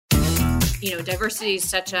diversity is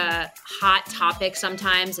such a hot topic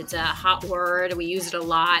sometimes. It's a hot word. We use it a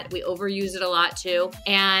lot. We overuse it a lot too.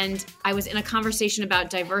 And I was in a conversation about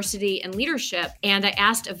diversity and leadership, and I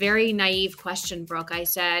asked a very naive question, Brooke. I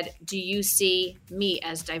said, do you see me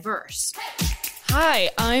as diverse? Hi,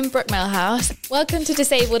 I'm Brooke Melhouse. Welcome to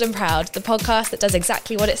Disabled and Proud, the podcast that does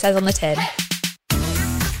exactly what it says on the tin.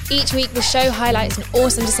 Each week, the show highlights an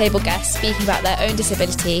awesome disabled guest speaking about their own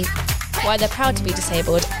disability, why they're proud to be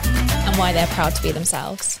disabled, and why they're proud to be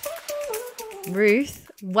themselves.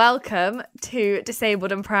 Ruth, welcome to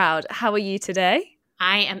Disabled and Proud. How are you today?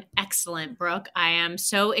 I am excellent, Brooke. I am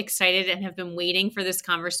so excited and have been waiting for this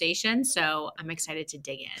conversation, so I'm excited to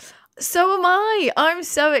dig in. So am I. I'm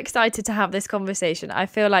so excited to have this conversation. I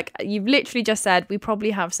feel like you've literally just said we probably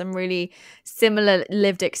have some really similar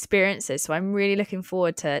lived experiences. So I'm really looking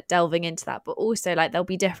forward to delving into that. But also, like, there'll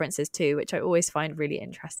be differences too, which I always find really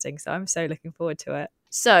interesting. So I'm so looking forward to it.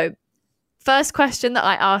 So first question that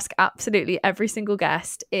I ask absolutely every single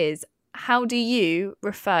guest is, how do you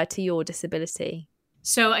refer to your disability?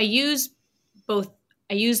 So I use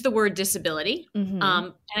the word disability,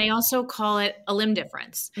 and I also call it a limb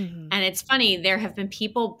difference. And it's funny, there have been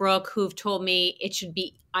people, Brooke, who've told me it should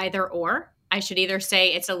be either or. I should either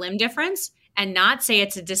say it's a limb difference and not say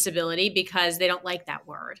it's a disability because they don't like that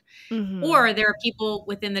word. Or there are people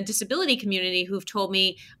within the disability community who've told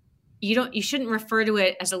me you shouldn't refer to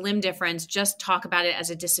it as a limb difference, just talk about it as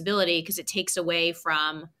a disability because it takes away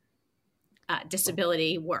from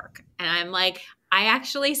disability work. And I'm like, I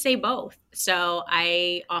actually say both. So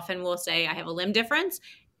I often will say I have a limb difference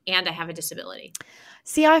and I have a disability.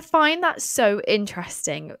 See, I find that so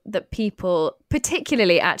interesting that people,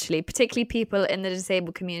 particularly people in the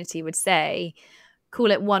disabled community would say,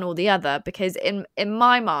 call it one or the other, because in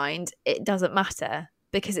my mind, it doesn't matter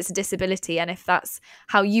because it's a disability. And if that's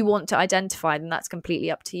how you want to identify, then that's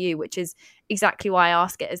completely up to you, which is exactly why I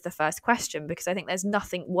ask it as the first question, because I think there's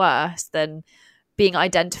nothing worse than being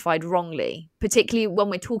identified wrongly, particularly when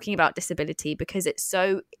we're talking about disability, because it's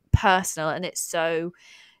so personal and it's so,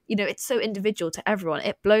 it's so individual to everyone.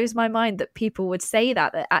 It blows my mind that people would say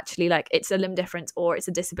that actually, like, it's a limb difference or it's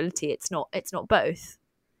a disability. It's not both.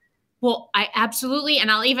 Well, I absolutely,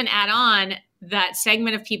 and I'll even add on that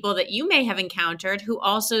segment of people that you may have encountered who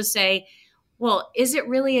also say, well, is it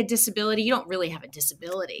really a disability? You don't really have a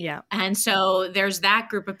disability. Yeah. And so there's that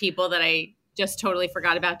group of people that I just totally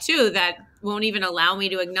forgot about too, that won't even allow me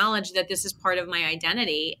to acknowledge that this is part of my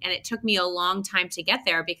identity. And it took me a long time to get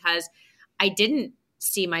there because I didn't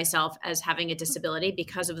see myself as having a disability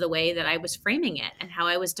because of the way that I was framing it and how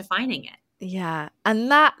I was defining it. Yeah.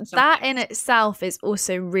 And that in itself is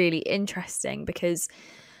also really interesting because,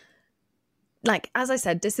 like, as I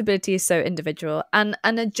said, disability is so individual, and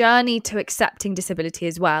a journey to accepting disability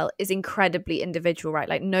as well is incredibly individual, right?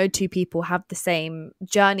 Like, no two people have the same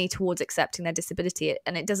journey towards accepting their disability,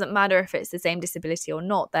 and it doesn't matter if it's the same disability or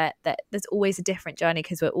not. That there's always a different journey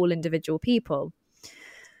because we're all individual people.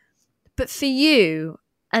 But for you,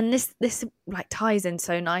 and this like ties in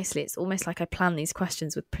so nicely, it's almost like I plan these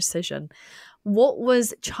questions with precision. What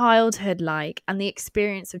was childhood like, and the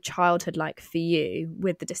experience of childhood like for you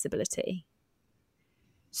with the disability?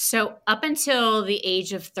 So up until the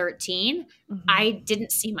age of 13, I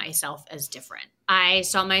didn't see myself as different. I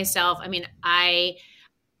saw myself, I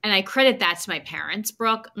credit that to my parents,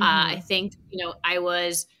 Brooke. I think, I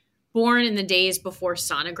was born in the days before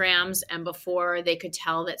sonograms and before they could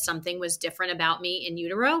tell that something was different about me in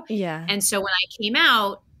utero. Yeah. And so when I came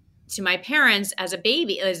out to my parents as a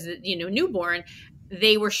baby, as newborn,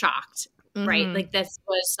 they were shocked. Right. Like this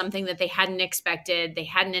was something that they hadn't expected. They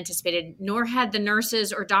hadn't anticipated, nor had the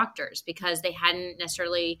nurses or doctors, because they hadn't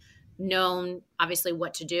necessarily known, obviously,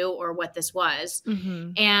 what to do or what this was.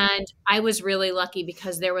 And I was really lucky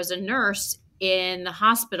because there was a nurse in the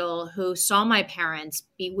hospital who saw my parents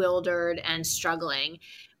bewildered and struggling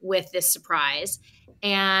with this surprise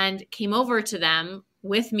and came over to them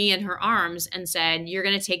with me in her arms and said, you're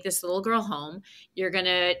going to take this little girl home. You're going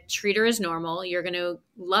to treat her as normal. You're going to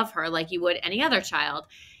love her like you would any other child.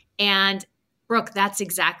 And Brooke, that's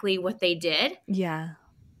exactly what they did. Yeah.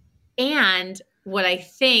 And what I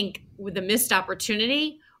think with the missed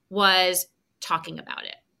opportunity was talking about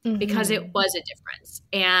it, because it was a difference.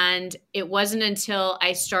 And it wasn't until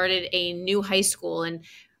I started a new high school, and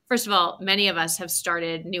first of all, many of us have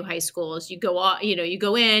started new high schools. You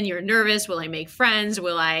go in, you're nervous. Will I make friends?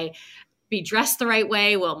 Will I be dressed the right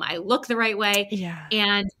way? Will I look the right way? Yeah.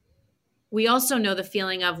 And we also know the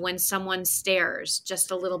feeling of when someone stares just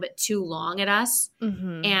a little bit too long at us.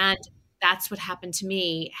 And that's what happened to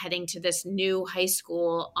me heading to this new high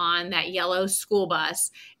school on that yellow school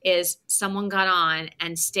bus. Is someone got on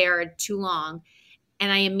and stared too long.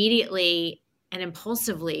 And I immediately and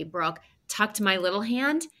impulsively, Brooke, tucked my little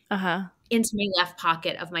hand into my left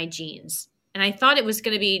pocket of my jeans. And I thought it was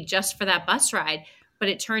going to be just for that bus ride, but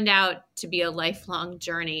it turned out to be a lifelong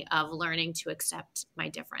journey of learning to accept my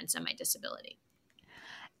difference and my disability.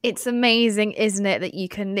 It's amazing, isn't it, that you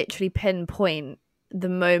can literally pinpoint the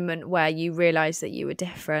moment where you realize that you were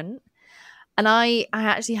different. And I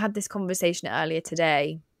actually had this conversation earlier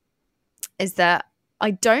today, is that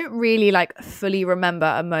I don't really like fully remember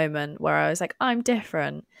a moment where I was like, I'm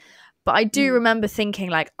different. But I do remember thinking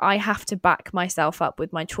like, I have to back myself up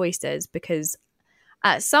with my choices, because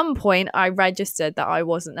at some point I registered that I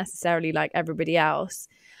wasn't necessarily like everybody else.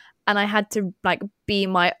 And I had to like be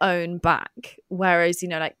my own back. Whereas, you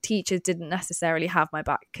know, like teachers didn't necessarily have my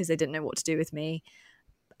back because they didn't know what to do with me.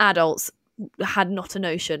 Adults had not a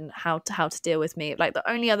notion how to deal with me. Like the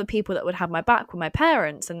only other people that would have my back were my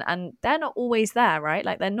parents, and they're not always there, right?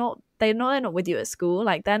 Like they're not with you at school.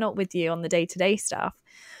 Like they're not with you on the day-to-day stuff.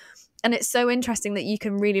 And it's so interesting that you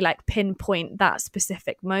can really like pinpoint that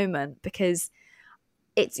specific moment, because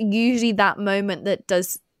it's usually that moment that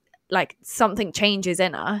does like something changes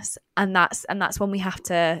in us, and that's when we have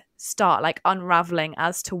to start like unraveling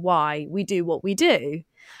as to why we do what we do.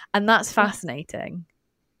 And that's fascinating.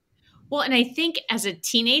 Well, and I think as a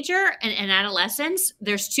teenager and adolescence,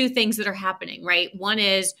 there's two things that are happening, right? One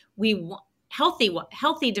is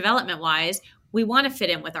healthy development wise, we want to fit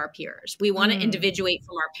in with our peers. We want to individuate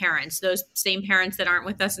from our parents, those same parents that aren't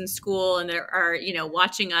with us in school and that are, you know,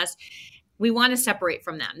 watching us. We want to separate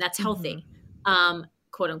from them. That's healthy,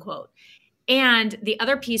 quote unquote. And the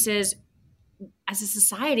other piece is, as a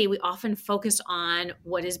society, we often focus on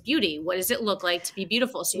what is beauty. What does it look like to be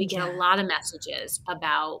beautiful? So we get a lot of messages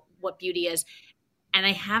about what beauty is. And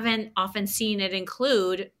I haven't often seen it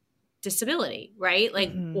include disability, right?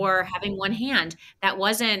 Like, or having one hand. That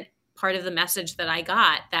wasn't part of the message that I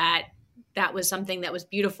got, that was something that was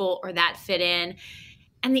beautiful or that fit in.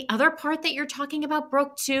 And the other part that you're talking about,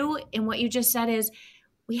 Brooke, too, in what you just said is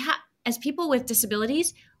we have, as people with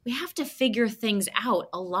disabilities, we have to figure things out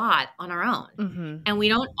a lot on our own. And we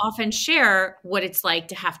don't often share what it's like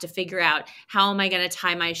to have to figure out, how am I going to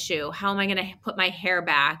tie my shoe? How am I going to put my hair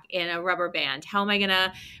back in a rubber band? How am I going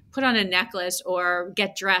to put on a necklace or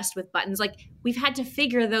get dressed with buttons? Like, we've had to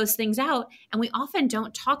figure those things out, and we often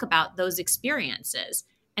don't talk about those experiences.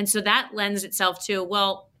 And so that lends itself to,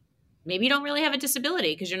 well, maybe you don't really have a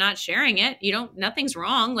disability because you're not sharing it. Nothing's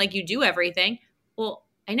wrong. Like, you do everything. Well,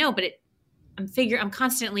 I know, but I'm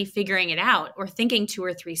constantly figuring it out or thinking 2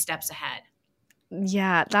 or 3 steps ahead.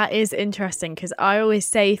 Yeah, that is interesting, because I always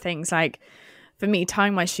say things like, for me,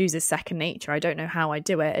 tying my shoes is second nature. I don't know how I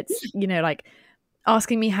do it. It's, you know, like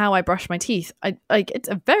asking me how I brush my teeth. It's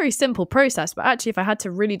a very simple process, but actually if I had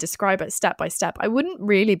to really describe it step by step, I wouldn't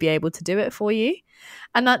really be able to do it for you.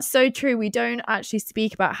 And that's so true. We don't actually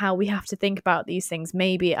speak about how we have to think about these things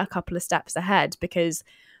maybe a couple of steps ahead, because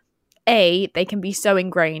they can be so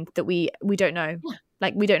ingrained that we don't know,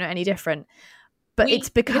 like we don't know any different. But it's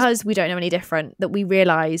because we don't know any different that we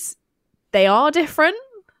realize they are different.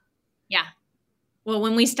 Yeah. Well,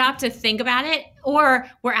 when we stop to think about it, or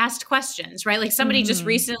we're asked questions, right? Like somebody just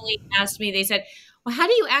recently asked me, they said, well, how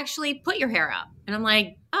do you actually put your hair up? And I'm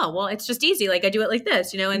like, oh, well, it's just easy. Like I do it like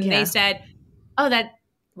this, you know? And they said, oh,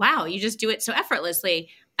 wow, you just do it so effortlessly.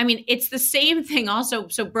 I mean, it's the same thing also.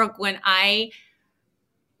 So Brooke, when I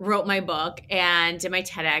wrote my book and did my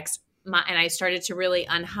TEDx, and I started to really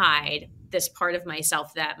unhide this part of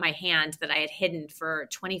myself, that my hand that I had hidden for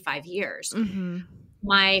 25 years.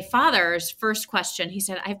 My father's first question, he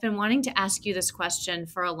said, I've been wanting to ask you this question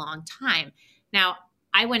for a long time. Now,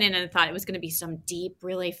 I went in and thought it was going to be some deep,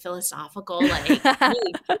 really philosophical, like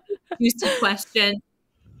really juicy question.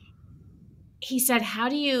 He said, how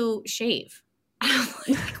do you shave? I'm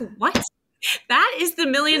like, what? That is the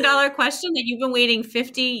 $1 million question that you've been waiting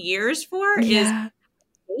 50 years for? Is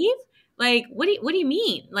shave? Like, what do you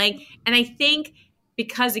mean? Like, and I think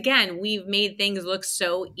because again, we've made things look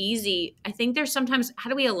so easy. I think there's sometimes, how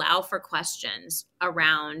do we allow for questions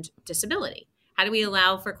around disability? How do we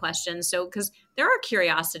allow for questions? So, because there are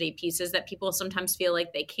curiosity pieces that people sometimes feel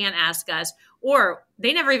like they can't ask us, or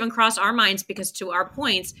they never even cross our minds, because to our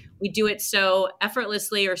points, we do it so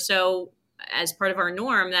effortlessly or so as part of our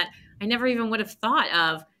norm that I never even would have thought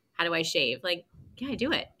of, how do I shave? Like, yeah, I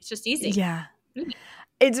do it. It's just easy. Yeah.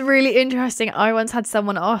 It's really interesting. I once had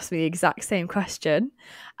someone ask me the exact same question,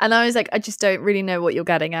 and I was like, I just don't really know what you're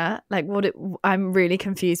getting at. Like, I'm really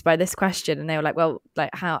confused by this question. And they were like, well,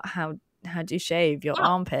 like how you shave your Oh,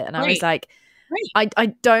 armpit? And I was right. like, Right.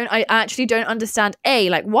 I actually don't understand. A,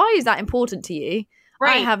 like, why is that important to you? I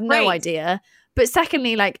Right. have no Right. idea. But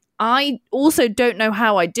secondly, like, I also don't know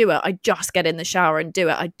how I do it. I just get in the shower and do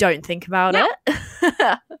it. I don't think about Yeah.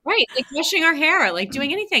 it. Right. Like brushing our hair, like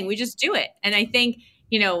doing anything. We just do it. And I think,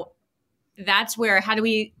 that's where,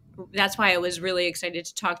 that's why I was really excited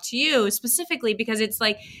to talk to you specifically, because it's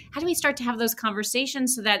like, how do we start to have those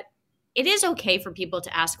conversations so that it is okay for people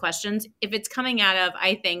to ask questions if it's coming out of,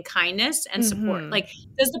 I think, kindness and support. Mm-hmm. Like,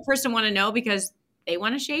 does the person want to know because they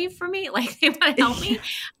want to shave for me? Like, they want to help me?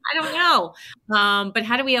 I don't know. But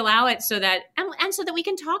how do we allow it so that, and so that we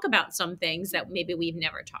can talk about some things that maybe we've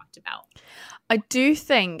never talked about? I do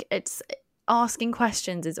think it's asking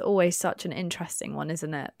questions is always such an interesting one,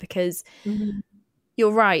 isn't it? Because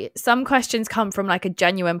you're right. Some questions come from like a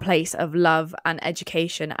genuine place of love and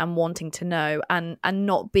education and wanting to know and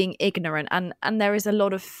not being ignorant. And there is a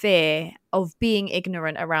lot of fear of being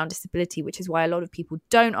ignorant around disability, which is why a lot of people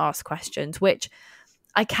don't ask questions, which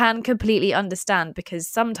I can completely understand, because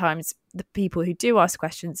sometimes the people who do ask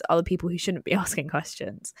questions are the people who shouldn't be asking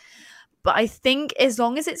questions. But I think as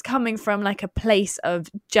long as it's coming from like a place of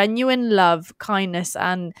genuine love, kindness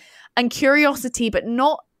and curiosity, but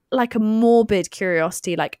not like a morbid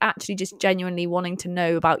curiosity, like actually just genuinely wanting to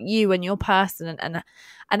know about you and your person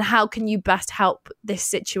and how can you best help this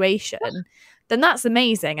situation, then that's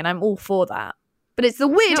amazing and I'm all for that. But it's the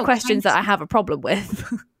weird questions that I have a problem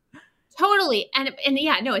with. Totally. And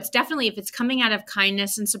yeah, no, it's definitely, if it's coming out of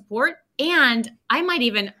kindness and support, and I might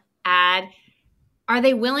even add, are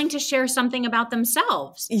they willing to share something about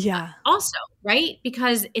themselves? Yeah. Also, right?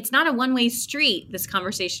 Because it's not a one-way street, this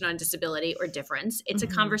conversation on disability or difference. It's a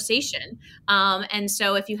conversation. And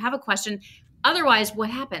so if you have a question, otherwise what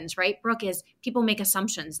happens, right, Brooke, is people make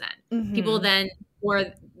assumptions then. People then, or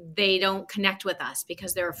they don't connect with us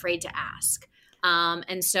because they're afraid to ask.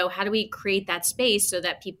 And so how do we create that space so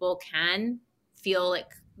that people can feel like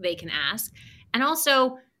they can ask? And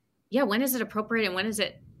also, yeah, when is it appropriate and when is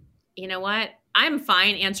it, you know what? I'm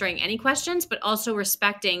fine answering any questions, but also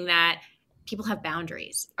respecting that people have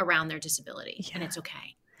boundaries around their disability and it's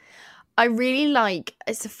okay. I really like,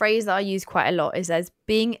 it's a phrase that I use quite a lot, is there's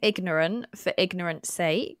being ignorant for ignorance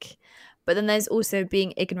sake, but then there's also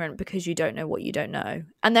being ignorant because you don't know what you don't know.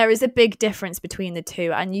 And there is a big difference between the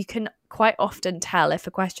two. And you can quite often tell if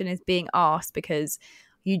a question is being asked because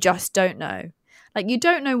you just don't know. Like, you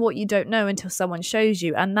don't know what you don't know until someone shows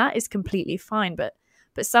you. And that is completely fine. But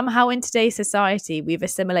somehow in today's society, we've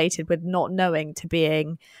assimilated with not knowing to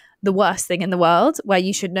being the worst thing in the world, where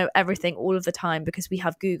you should know everything all of the time because we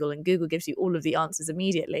have Google and Google gives you all of the answers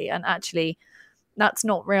immediately. And actually, that's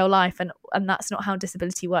not real life. And that's not how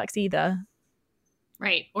disability works either.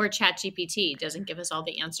 Right. Or ChatGPT doesn't give us all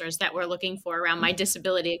the answers that we're looking for around my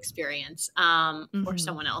disability experience or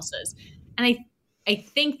someone else's. And I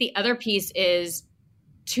think the other piece is,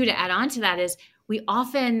 too, to add on to that, is we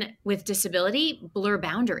often, with disability, blur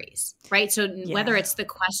boundaries, right? So whether it's the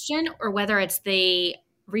question or whether it's the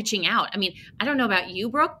reaching out. I mean, I don't know about you,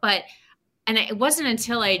 Brooke, and it wasn't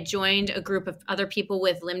until I joined a group of other people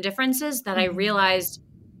with limb differences that I realized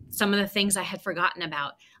some of the things I had forgotten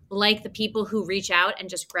about, like the people who reach out and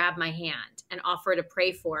just grab my hand and offer to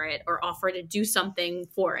pray for it or offer to do something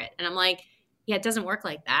for it. And I'm like, yeah, it doesn't work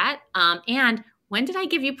like that. And when did I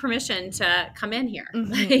give you permission to come in here to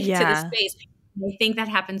this space? I think that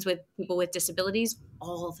happens with people with disabilities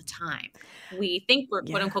all the time. We think we're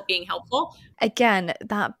quote unquote being helpful. Again,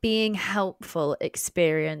 that being helpful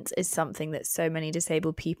experience is something that so many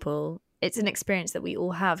disabled people, it's an experience that we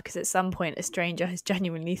all have, because at some point a stranger has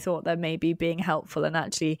genuinely thought they're maybe being helpful and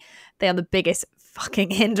actually they are the biggest fucking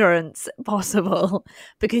hindrance possible,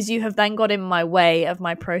 because you have then got in my way of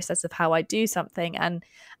my process of how I do something. And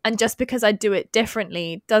just because I do it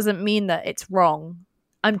differently doesn't mean that it's wrong.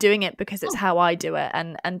 I'm doing it because it's how I do it.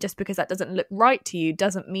 And just because that doesn't look right to you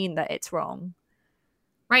doesn't mean that it's wrong.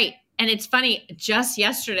 Right. And it's funny, just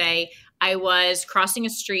yesterday, I was crossing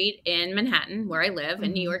a street in Manhattan, where I live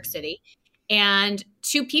in New York City, and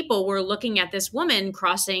two people were looking at this woman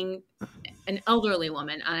crossing, an elderly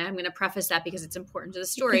woman. I'm going to preface that because it's important to the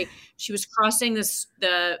story. She was crossing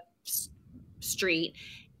the street,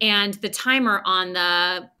 and the timer on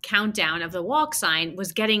the countdown of the walk sign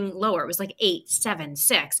was getting lower. It was like 8, 7,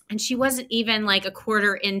 6. And she wasn't even like a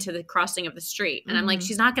quarter into the crossing of the street. And I'm like,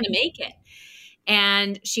 she's not going to make it.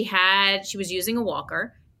 And she was using a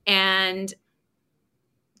walker, and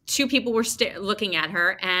two people were looking at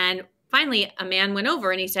her. And finally a man went over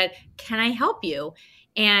and he said, "Can I help you?"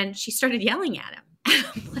 And she started yelling at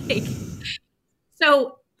him. Like,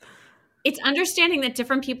 so it's understanding that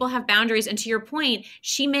different people have boundaries. And to your point,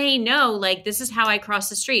 she may know, like, this is how I cross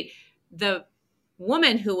the street. The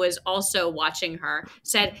woman who was also watching her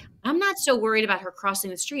said, I'm not so worried about her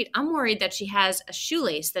crossing the street. I'm worried that she has a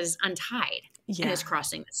shoelace that is untied and is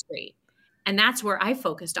crossing the street. And that's where I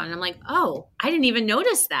focused on. I'm like, oh, I didn't even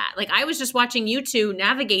notice that. Like, I was just watching you two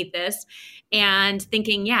navigate this and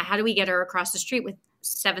thinking, yeah, how do we get her across the street with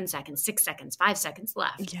 7 seconds, 6 seconds, 5 seconds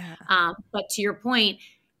left? Yeah. But to your point,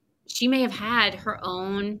 she may have had her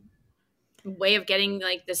own way of getting,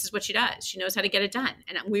 like, this is what she does. She knows how to get it done.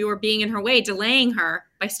 And we were being in her way, delaying her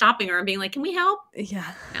by stopping her and being like, can we help?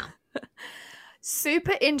 Yeah. No.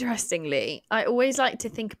 Super interestingly, I always like to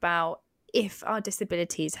think about if our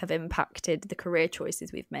disabilities have impacted the career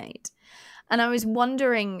choices we've made. And I was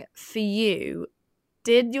wondering, for you,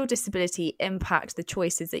 did your disability impact the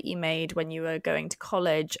choices that you made when you were going to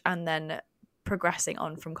college and then progressing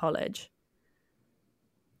on from college?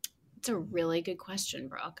 It's a really good question,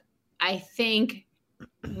 Brooke. I think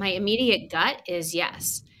my immediate gut is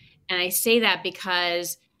yes. And I say that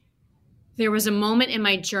because there was a moment in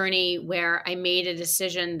my journey where I made a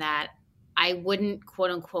decision that I wouldn't, quote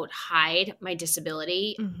unquote, hide my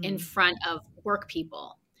disability in front of work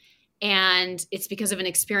people. And it's because of an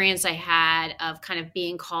experience I had of kind of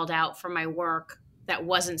being called out for my work that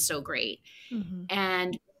wasn't so great.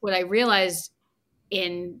 And what I realized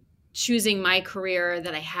in choosing my career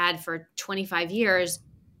that I had for 25 years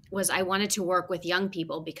was I wanted to work with young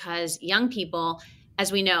people, because young people,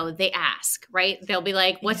 as we know, they ask, right? They'll be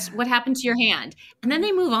like, what happened to your hand? And then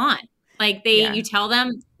they move on. Like you tell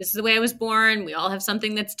them, this is the way I was born. We all have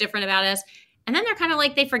something that's different about us. And then they're kind of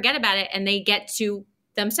like, they forget about it and they get to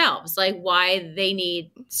themselves, like why they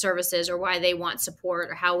need services or why they want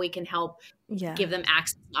support or how we can help give them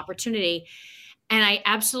access and opportunity. And I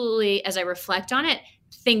absolutely, as I reflect on it,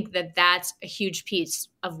 think that that's a huge piece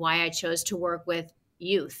of why I chose to work with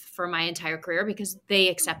youth for my entire career, because they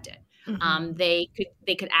accept it.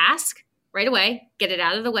 They could ask right away, get it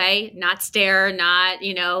out of the way, not stare, not,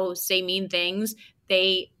 say mean things.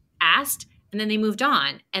 They asked and then they moved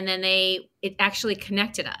on, and then it actually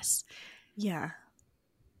connected us. Yeah.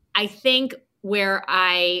 I think where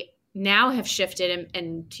I now have shifted,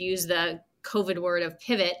 and to use the COVID word of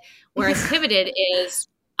pivot, where I pivoted is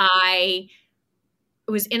I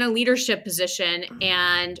was in a leadership position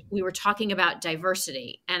and we were talking about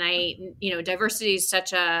diversity. And diversity is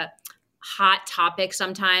such a hot topic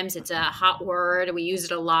sometimes. It's a hot word. We use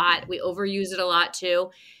it a lot. We overuse it a lot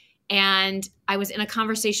too. And I was in a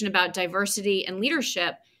conversation about diversity and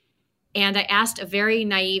leadership. And I asked a very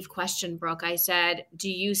naive question, Brooke. I said, do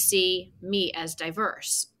you see me as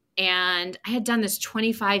diverse? And I had done this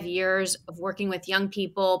 25 years of working with young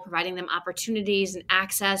people, providing them opportunities and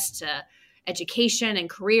access to education and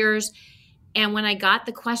careers. And when I got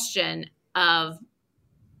the question of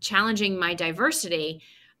challenging my diversity,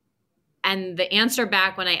 and the answer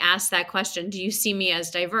back when I asked that question, do you see me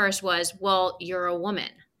as diverse, was, well, you're a woman.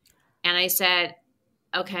 And I said,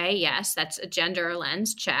 okay, yes, that's a gender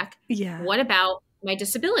lens, check. Yeah. What about my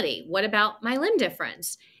disability? What about my limb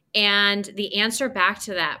difference? And the answer back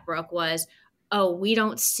to that, Brooke, was, oh, we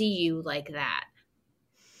don't see you like that.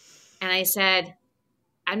 And I said,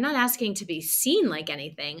 I'm not asking to be seen like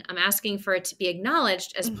anything. I'm asking for it to be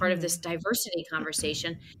acknowledged as part of this diversity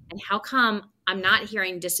conversation. And how come I'm not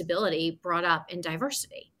hearing disability brought up in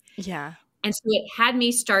diversity? Yeah. And so it had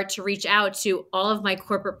me start to reach out to all of my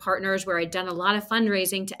corporate partners where I'd done a lot of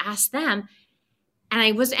fundraising to ask them. And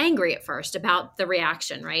I was angry at first about the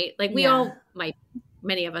reaction, right? Like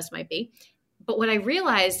many of us might be. But what I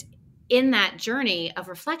realized in that journey of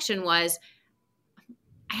reflection was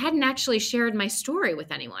I hadn't actually shared my story with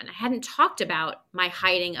anyone. I hadn't talked about my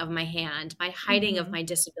hiding of my hand, my hiding of my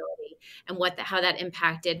disability, and how that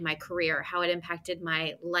impacted my career, how it impacted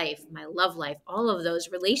my life, my love life, all of those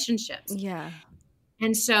relationships. Yeah.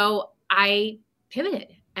 And so I pivoted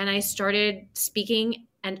and I started speaking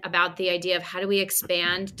about the idea of how do we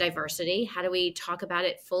expand diversity? How do we talk about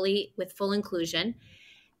it fully with full inclusion?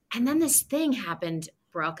 And then this thing happened,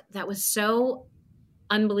 Brooke, that was so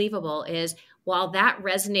unbelievable, is while that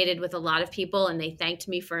resonated with a lot of people and they thanked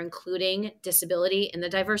me for including disability in the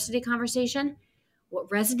diversity conversation, what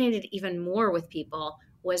resonated even more with people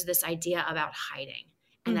was this idea about hiding,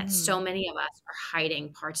 and that so many of us are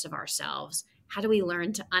hiding parts of ourselves. How do we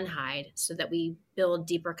learn to unhide so that we build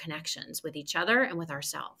deeper connections with each other and with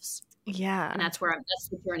ourselves? Yeah. And that's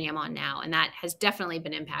the journey I'm on now. And that has definitely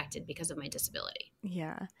been impacted because of my disability.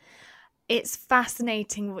 Yeah. It's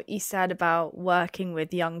fascinating what you said about working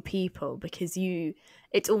with young people, because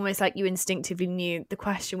it's almost like you instinctively knew the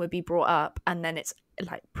question would be brought up, and then it's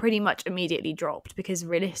like pretty much immediately dropped, because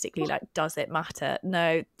realistically, like, does it matter?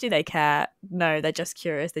 No. Do they care? No, they're just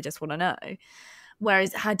curious, they just want to know.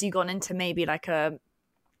 Whereas had you gone into maybe like a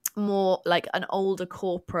more like an older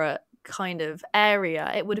corporate kind of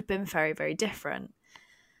area, it would have been very, very different.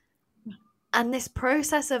 And this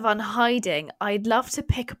process of unhiding, I'd love to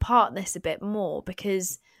pick apart this a bit more,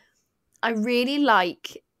 because I really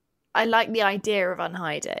like the idea of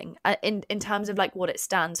unhiding in terms of like what it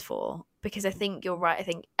stands for, because I think you're right. I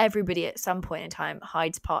think everybody at some point in time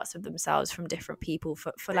hides parts of themselves from different people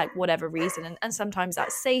for like whatever reason. And sometimes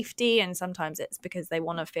that's safety, and sometimes it's because they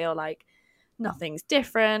want to feel like nothing's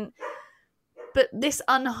different. But this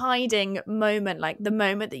unhiding moment, like the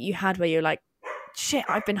moment that you had where you're like, shit,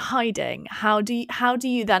 I've been hiding. How do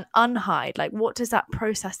you then unhide? Like, what does that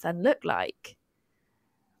process then look like?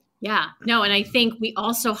 Yeah, no. And I think we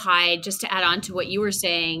also hide, just to add on to what you were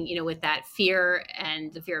saying, you know, with that fear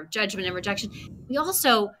and the fear of judgment and rejection, we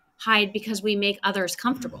also hide because we make others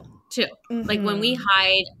comfortable too. Mm-hmm. Like when we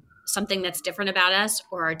hide something that's different about us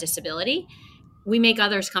or our disability, we make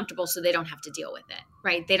others comfortable so they don't have to deal with it,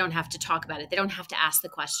 right? They don't have to talk about it. They don't have to ask the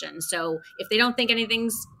question. So if they don't think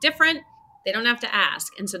anything's different, they don't have to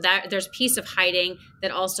ask. And so that there's a piece of hiding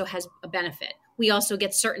that also has a benefit. We also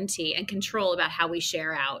get certainty and control about how we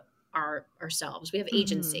share out ourselves. We have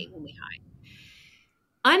agency when we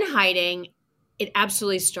hide. Unhiding, it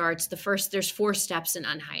absolutely starts there's 4 steps in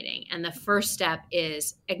unhiding. And the first step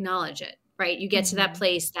is acknowledge it, right? You get to that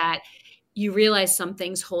place that you realize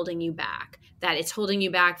something's holding you back, that it's holding you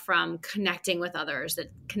back from connecting with others, that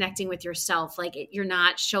connecting with yourself, like you're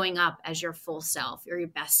not showing up as your full self or your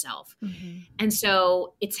best self. And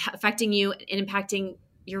so it's affecting you and impacting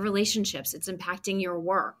your relationships. It's impacting your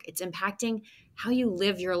work. It's impacting how you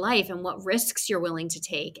live your life and what risks you're willing to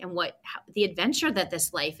take and the adventure that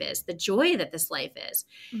this life is, the joy that this life is.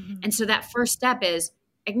 And so that first step is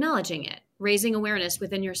acknowledging it, raising awareness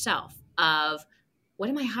within yourself of, what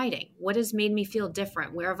am I hiding? What has made me feel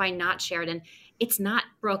different? Where have I not shared? And it's not,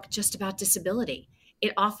 Brooke, just about disability.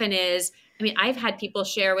 It often is. I mean, I've had people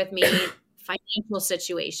share with me financial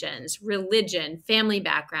situations, religion, family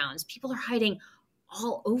backgrounds. People are hiding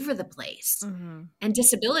all over the place. And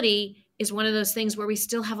disability is one of those things where we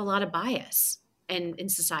still have a lot of bias in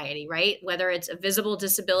society, right? Whether it's a visible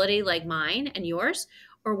disability like mine and yours,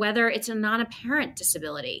 or whether it's a non-apparent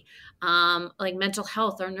disability, like mental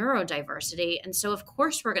health or neurodiversity. And so, of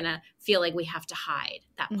course, we're going to feel like we have to hide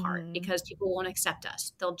that part because people won't accept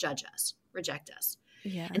us. They'll judge us, reject us.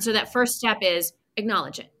 Yeah. And so that first step is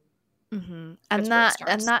acknowledge it. And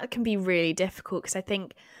that can be really difficult, because I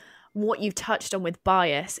think what you've touched on with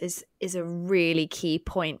bias is a really key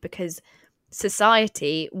point, because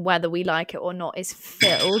society, whether we like it or not, is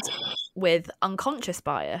filled with unconscious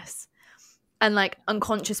bias. And like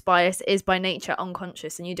unconscious bias is by nature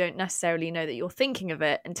unconscious, and you don't necessarily know that you're thinking of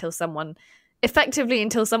it until someone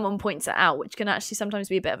points it out, which can actually sometimes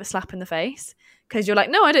be a bit of a slap in the face, because you're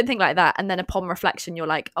like, no, I don't think like that. And then upon reflection, you're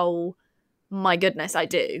like, oh my goodness, I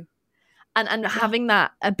do. And having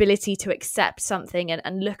that ability to accept something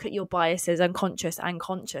and look at your biases, unconscious and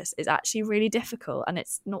conscious, is actually really difficult, and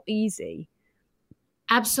it's not easy.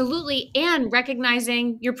 Absolutely. And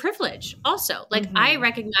recognizing your privilege also. Like I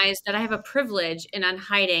recognize that I have a privilege in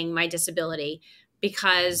unhiding my disability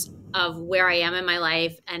because of where I am in my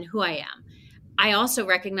life and who I am. I also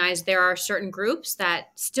recognize there are certain groups that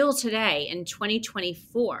still today in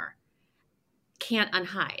 2024 can't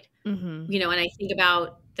unhide. You know, and I think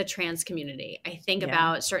about the trans community. I think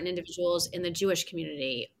about certain individuals in the Jewish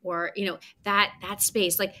community, or, you know, that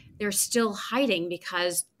space, like they're still hiding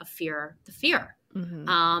because of the fear.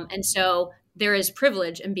 And so there is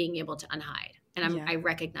privilege in being able to unhide. And I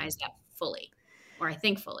recognize that fully, or I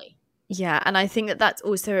think fully. Yeah. And I think that that's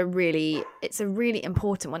also it's a really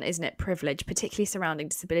important one, isn't it? Privilege, particularly surrounding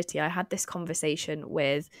disability. I had this conversation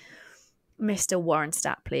with Mr. Warren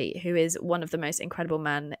Stapley, who is one of the most incredible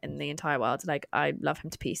men in the entire world. Like, I love him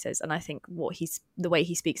to pieces. And I think the way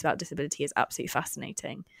he speaks about disability is absolutely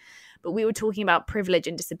fascinating. But we were talking about privilege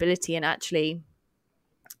and disability, and actually,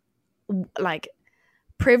 like,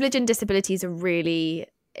 privilege and disability is a really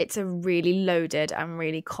loaded and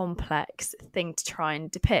really complex thing to try and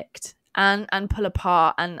depict and pull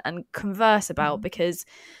apart and converse about, because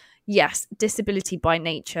yes, disability by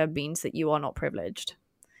nature means that you are not privileged.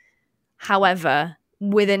 However,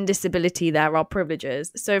 within disability, there are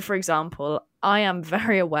privileges. So, for example, I am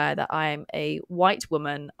very aware that I am a white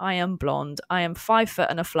woman, I am blonde, I am 5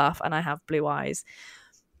 foot and a fluff, and I have blue eyes.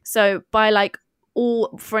 So by like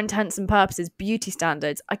all, for intents and purposes, beauty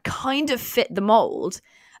standards, I kind of fit the mold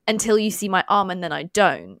until you see my arm, and then I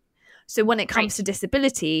don't. So when it comes to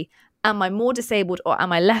disability, Am I more disabled or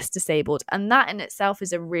am I less disabled? And that in itself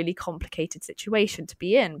is a really complicated situation to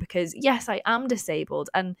be in, because yes, I am disabled,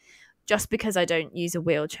 and just because I don't use a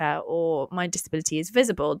wheelchair or my disability is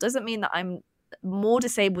visible doesn't mean that I'm more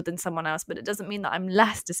disabled than someone else, but it doesn't mean that I'm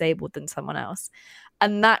less disabled than someone else.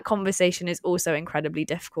 And that conversation is also incredibly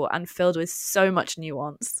difficult and filled with so much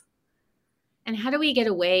nuance. And how do we get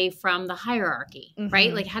away from the hierarchy,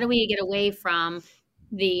 right? Like, how do we get away from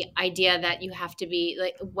the idea that you have to be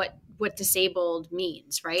like what disabled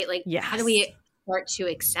means, right? Like, how do we start to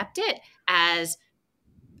accept it as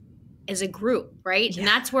a group, right? And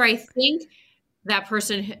that's where I think that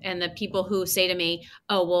person and the people who say to me,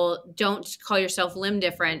 oh, well, don't call yourself limb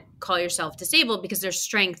different, call yourself disabled, because there's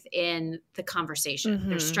strength in the conversation.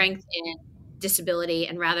 There's strength in disability.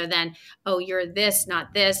 And rather than, oh, you're this,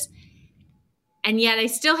 not this. And yet I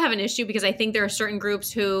still have an issue, because I think there are certain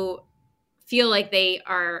groups who feel like they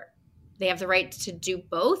have the right to do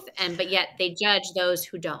both, but yet they judge those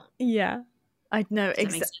who don't. Yeah. I know.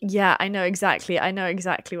 I know exactly. I know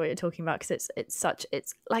exactly what you're talking about, because it's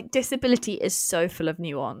like disability is so full of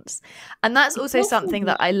nuance. And that's also something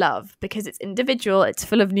that I love, because it's individual, it's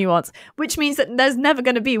full of nuance, which means that there's never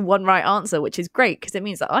going to be one right answer, which is great, because it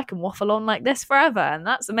means that I can waffle on like this forever. And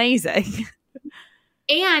that's amazing.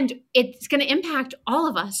 And it's going to impact all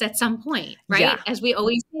of us at some point, right? Yeah. As we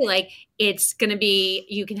always say, like, it's going to be,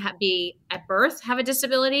 you can be at birth, have a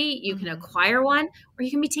disability, you can acquire one, or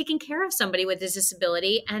you can be taking care of somebody with a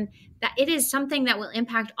disability. And that it is something that will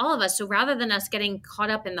impact all of us. So rather than us getting caught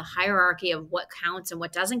up in the hierarchy of what counts and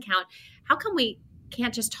what doesn't count, how come we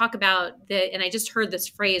can't just talk about and I just heard this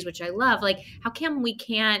phrase, which I love, like, how come we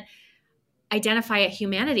can't identify a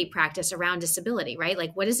humanity practice around disability, right?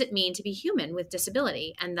 Like, what does it mean to be human with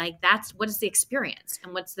disability? And like, what is the experience,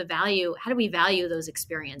 and what's the value? How do we value those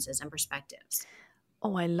experiences and perspectives?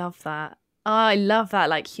 Oh, I love that. I love that,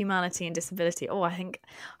 like humanity and disability. Oh, I think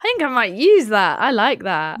I might use that. I like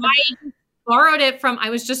that. I borrowed it I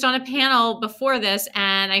was just on a panel before this,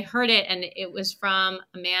 and I heard it, and it was from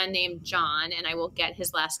a man named John, and I will get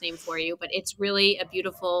his last name for you, but it's really a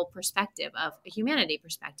beautiful perspective of a humanity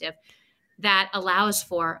perspective that allows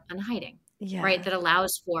for unhiding, right? That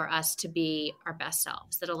allows for us to be our best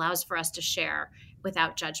selves, that allows for us to share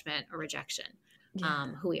without judgment or rejection,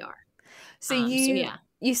 who we are. So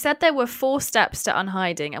you said there were 4 steps to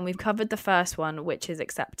unhiding, and we've covered the first one, which is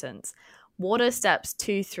acceptance. What are steps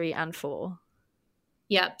 2, 3, and 4?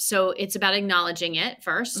 Yep. So it's about acknowledging it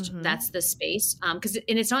first. That's the space. And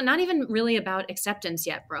it's not even really about acceptance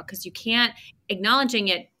yet, Brooke, because you can't, acknowledging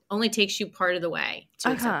it only takes you part of the way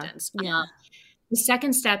to acceptance. The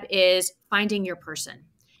second step is finding your person,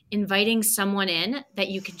 inviting someone in that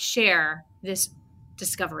you can share this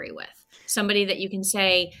discovery with, somebody that you can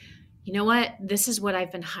say, you know what, this is what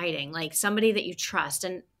I've been hiding, like somebody that you trust.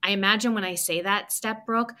 And I imagine when I say that step,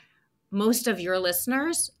 Brooke, most of your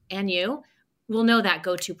listeners and you will know that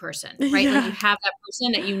go-to person, right? Like, you have that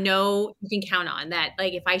person that you know you can count on, that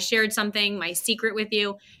like, if I shared something, my secret with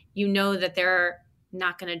you, you know that they're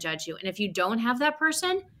not going to judge you. And if you don't have that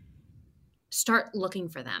person, start looking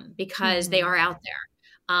for them, because they are out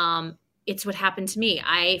there. It's what happened to me.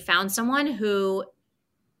 I found someone who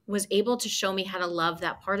was able to show me how to love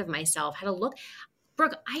that part of myself, how to look.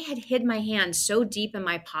 Brooke, I had hid my hand so deep in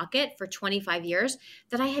my pocket for 25 years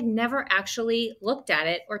that I had never actually looked at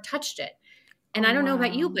it or touched it. And I don't know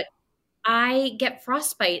about you, but I get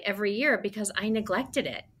frostbite every year because I neglected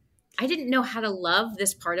it. I didn't know how to love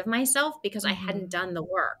this part of myself because I hadn't done the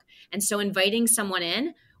work. And so inviting someone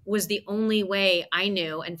in was the only way I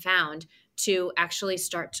knew and found to actually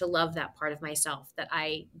start to love that part of myself that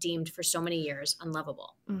I deemed for so many years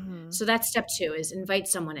unlovable. So that's step 2, is invite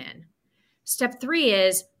someone in. Step 3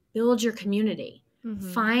 is build your community.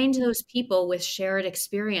 Find those people with shared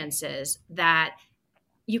experiences that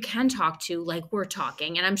you can talk to, like we're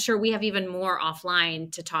talking. And I'm sure we have even more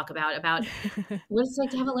offline to talk about what it's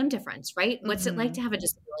like to have a limb difference, right? What's it like to have a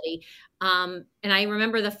disability? And I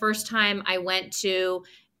remember the first time I went to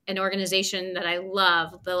an organization that I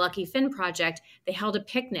love, the Lucky Finn Project. They held a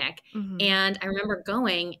picnic, and I remember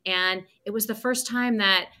going, and it was the first time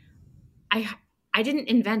that I didn't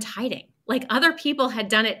invent hiding. Like, other people had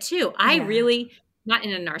done it too. I really, not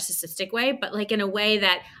in a narcissistic way, but like in a way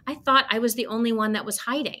that I thought I was the only one that was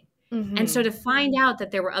hiding. And so to find out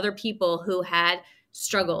that there were other people who had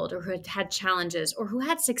struggled, or who had had challenges, or who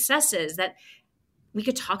had successes, that we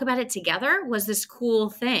could talk about it together, was this cool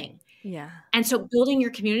thing. And so building your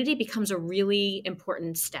community becomes a really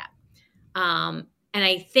important step. And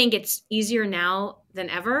I think it's easier now than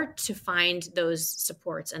ever to find those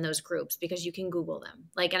supports and those groups, because you can Google them.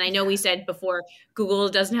 Like, and I know we said before, Google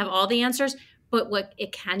doesn't have all the answers, But what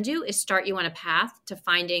it can do is start you on a path to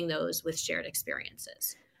finding those with shared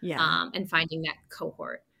experiences, and finding that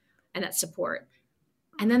cohort and that support.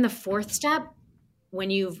 And then the fourth step, when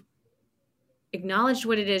you've acknowledged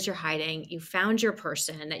what it is you're hiding, you found your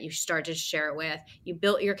person that you started to share it with, you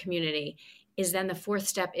built your community, is then the fourth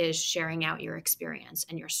step is sharing out your experience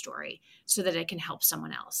and your story so that it can help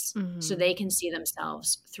someone else. So they can see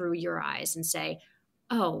themselves through your eyes and say,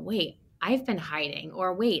 oh, wait, I've been hiding,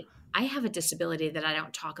 or wait, I have a disability that I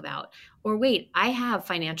don't talk about, or wait, I have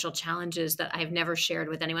financial challenges that I've never shared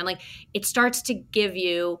with anyone. Like, it starts to give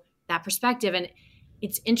you that perspective. And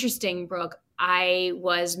it's interesting, Brooke, I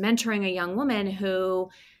was mentoring a young woman who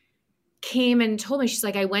came and told me, she's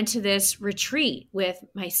like, I went to this retreat with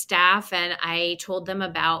my staff and I told them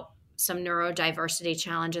about some neurodiversity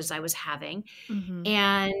challenges I was having.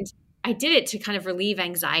 And I did it to kind of relieve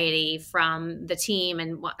anxiety from the team,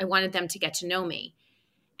 and I wanted them to get to know me.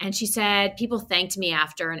 And she said, people thanked me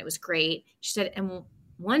after, and it was great. She said, and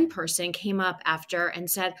one person came up after and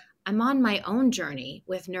said, I'm on my own journey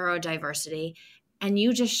with neurodiversity, and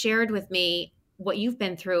you just shared with me what you've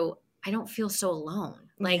been through. I don't feel so alone.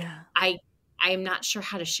 Like, I'm not sure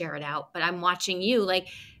how to share it out, but I'm watching you. Like,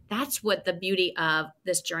 that's what the beauty of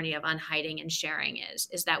this journey of unhiding and sharing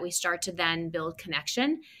is that we start to then build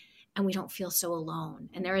connection and we don't feel so alone.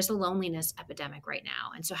 And there is a loneliness epidemic right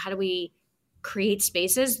now. And so how do we create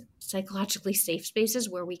spaces, psychologically safe spaces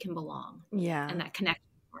where we can belong? And that connection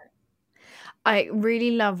part. I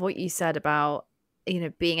really love what you said about,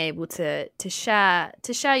 being able to share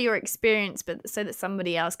your experience, but so that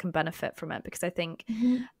somebody else can benefit from it. Because I think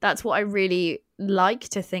that's what I really like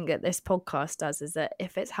to think that this podcast does, is that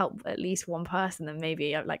if it's helped at least one person, then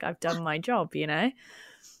maybe I've done my job, And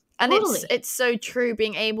totally. It's so true,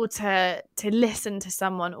 being able to listen to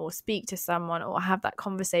someone or speak to someone or have that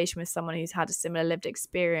conversation with someone who's had a similar lived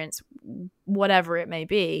experience, whatever it may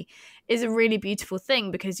be, is a really beautiful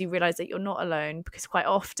thing, because you realize that you're not alone. Because quite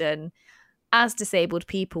often, as disabled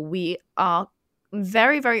people, we are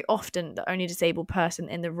very, very often the only disabled person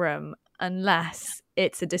in the room, unless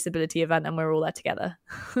it's a disability event and we're all there together.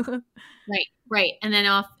 Right. And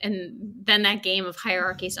then that game of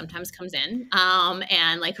hierarchy sometimes comes in,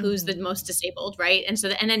 and like, who's the most disabled, right? And so,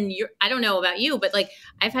 I don't know about you, but like,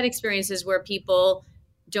 I've had experiences where people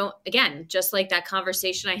don't, again, just like that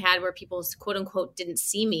conversation I had where people quote unquote didn't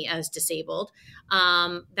see me as disabled,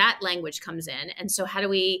 that language comes in. And so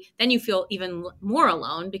then you feel even more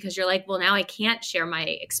alone, because you're like, well, now I can't share my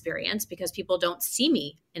experience because people don't see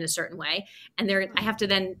me in a certain way. And I have to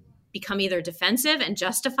then become either defensive and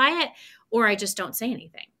justify it, or I just don't say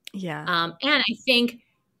anything. And I think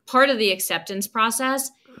part of the acceptance process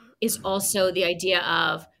is also the idea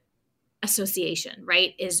of association,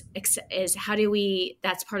 right? Is how do we,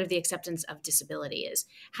 that's part of the acceptance of disability, is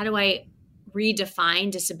how do I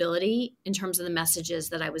redefine disability in terms of the messages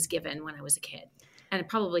that I was given when I was a kid, and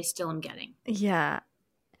probably still am getting.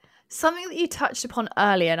 Something that you touched upon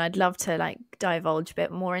earlier, and I'd love to divulge a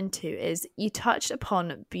bit more into, is you touched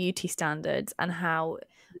upon beauty standards and how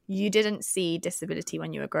you didn't see disability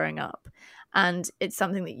when you were growing up. And it's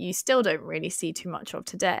something that you still don't really see too much of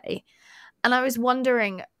today. And I was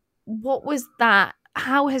wondering, what was that?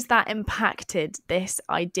 How has that impacted this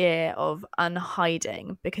idea of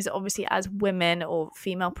unhiding? Because obviously, as women or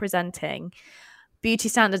female presenting, beauty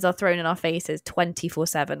standards are thrown in our faces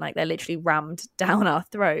 24/7, like they're literally rammed down our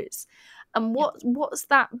throats. And what's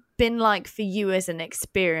that been like for you as an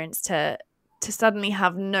experience to suddenly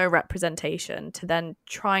have no representation, to then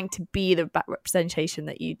trying to be the representation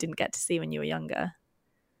that you didn't get to see when you were younger?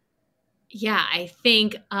 Yeah, I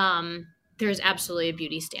think there's absolutely a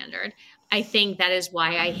beauty standard. I think that is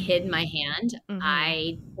why I hid my hand.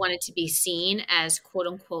 I wanted to be seen as quote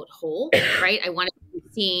unquote whole, right? I wanted to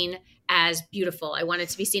be seen as beautiful. I wanted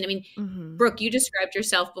to be seen. I mean, Brooke, you described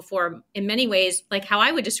yourself before in many ways like how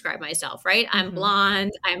I would describe myself, right? I'm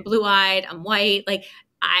blonde, I'm blue-eyed, I'm white. Like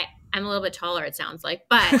I'm a little bit taller, it sounds like,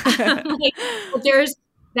 but there's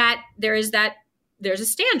a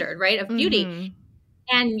standard, right, of beauty.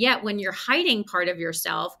 And yet when you're hiding part of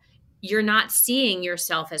yourself, you're not seeing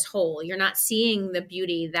yourself as whole. You're not seeing the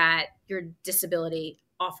beauty that your disability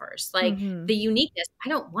offers. Like the uniqueness. I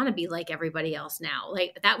don't want to be like everybody else now.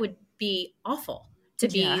 Like that would be awful, to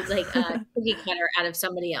be like a cookie cutter out of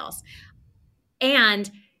somebody else. And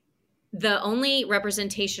the only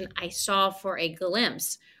representation I saw for a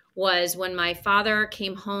glimpse was when my father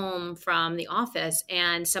came home from the office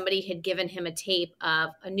and somebody had given him a tape of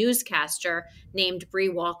a newscaster named Bree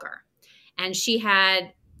Walker. And she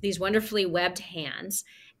had these wonderfully webbed hands.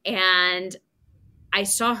 And I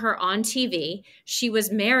saw her on TV. She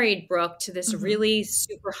was married, Brooke, to this really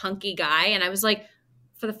super hunky guy. And I was like,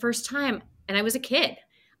 for the first time, and I was a kid,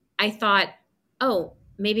 I thought, oh,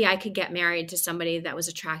 maybe I could get married to somebody that was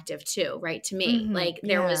attractive too, right? To me, like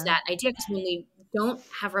there was that idea, because when we don't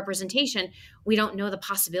have representation, we don't know the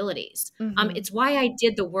possibilities. It's why I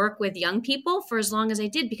did the work with young people for as long as I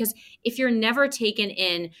did, because if you're never taken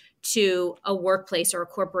in to a workplace or a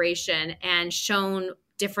corporation and shown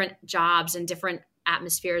different jobs and different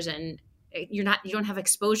atmospheres, and you don't have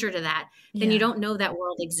exposure to that, then you don't know that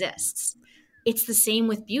world exists. It's the same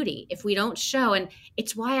with beauty. If we don't show, and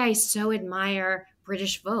it's why I so admire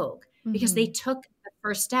British Vogue, because they took the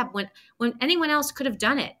first step when anyone else could have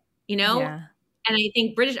done it, you know? Yeah. And I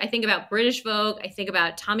think about British Vogue, I think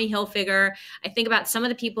about Tommy Hilfiger, I think about some of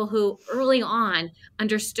the people who early on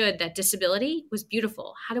understood that disability was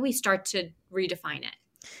beautiful. How do we start to redefine it?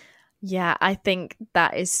 Yeah, I think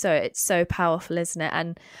that is it's so powerful, isn't it?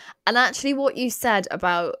 And actually what you said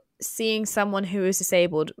about seeing someone who is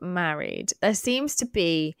disabled married, there seems to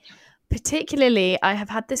be, particularly, I have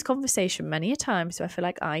had this conversation many a time, so I feel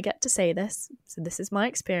like I get to say this, so this is my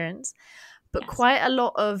experience, but quite a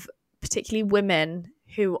lot of particularly women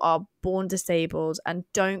who are born disabled and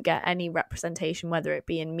don't get any representation, whether it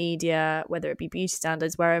be in media, whether it be beauty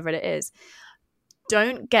standards, wherever it is,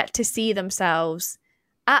 don't get to see themselves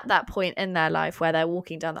at that point in their life where they're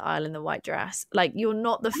walking down the aisle in the white dress. Like, you're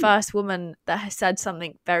not the first woman that has said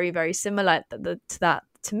something very, very similar to that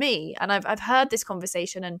to me. And I've heard this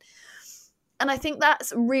conversation, and I think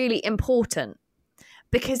that's really important,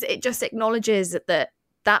 because it just acknowledges that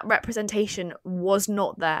representation was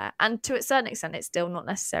not there. And to a certain extent, it's still not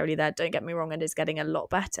necessarily there. Don't get me wrong, it is getting a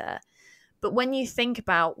lot better. But when you think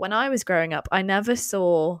about when I was growing up, I never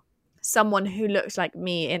saw someone who looked like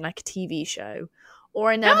me in like a TV show,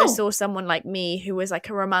 or I never saw someone like me who was like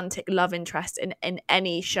a romantic love interest in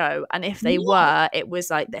any show. And if they were, it was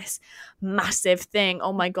like this massive thing.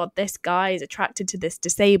 Oh my God, this guy is attracted to this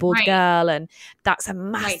disabled girl, and that's a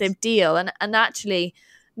massive deal. And actually,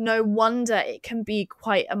 no wonder it can be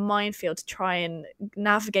quite a minefield to try and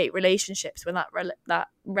navigate relationships when that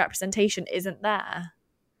representation isn't there.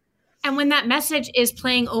 And when that message is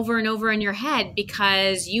playing over and over in your head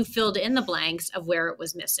because you filled in the blanks of where it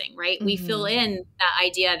was missing, right? We fill in that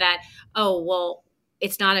idea that, oh, well,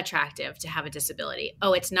 it's not attractive to have a disability.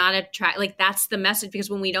 Oh, it's not attractive. Like, that's the message, because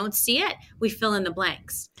when we don't see it, we fill in the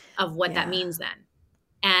blanks of what that means then.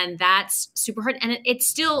 And that's super hard. And it's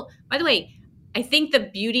still, by the way, I think the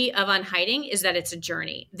beauty of Unhiding is that it's a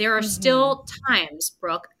journey. There are still times,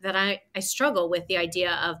 Brooke, that I struggle with the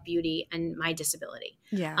idea of beauty and my disability.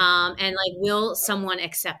 Yeah. And like, will someone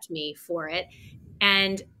accept me for it?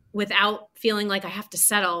 And without feeling like I have to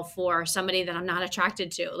settle for somebody that I'm not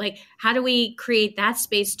attracted to. Like, how do we create that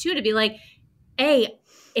space too, to be like, hey,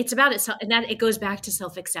 it's about itself. And that it goes back to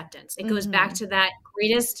self-acceptance. It goes back to that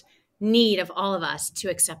greatest need of all of us to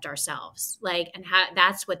accept ourselves. Like, and how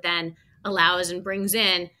that's what then allows and brings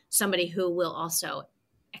in somebody who will also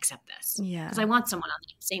accept this. Yeah. Because I want someone on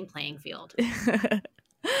the same playing field.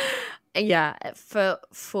 Yeah, for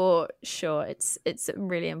sure. It's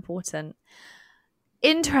really important.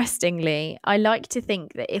 Interestingly, I like to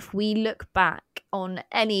think that if we look back on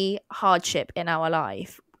any hardship in our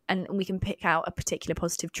life and we can pick out a particular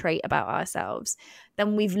positive trait about ourselves,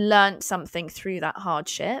 then we've learned something through that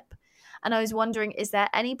hardship. And I was wondering, is there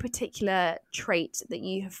any particular trait that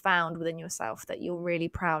you have found within yourself that you're really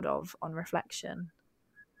proud of on reflection?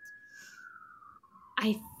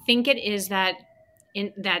 I think it is that's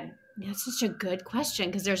such a good question,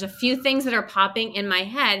 because there's a few things that are popping in my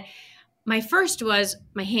head. My first was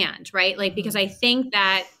my hand, right? Like, because I think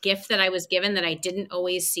that gift that I was given that I didn't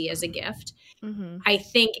always see as a gift, I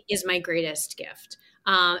think is my greatest gift.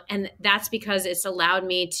 And that's because it's allowed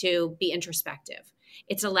me to be introspective.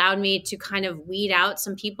 It's allowed me to kind of weed out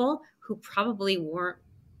some people who probably weren't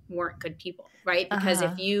good people, right? Because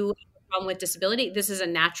if you have a problem with disability, this is a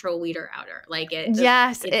natural weeder outer. Like it.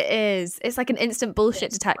 Yes, it is. It's like an instant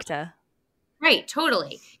bullshit detector. Right,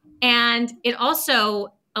 totally. And it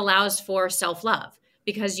also allows for self-love,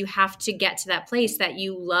 because you have to get to that place that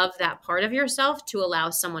you love that part of yourself to allow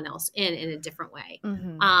someone else in a different way.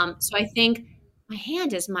 So I think my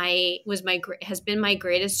hand has been my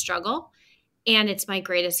greatest struggle. And it's my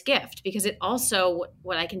greatest gift, because it also,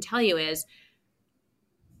 what I can tell you is,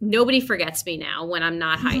 nobody forgets me now when I'm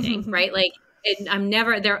not hiding, right? Like, I'm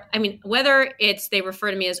never there. I mean, whether it's they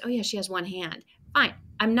refer to me as, oh yeah, she has one hand, fine.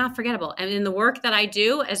 I'm not forgettable. And in the work that I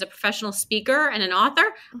do as a professional speaker and an author,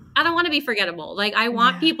 I don't want to be forgettable. Like, I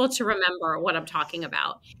want people to remember what I'm talking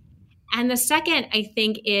about. And the second, I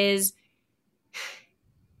think, is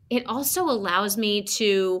it also allows me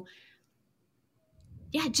to,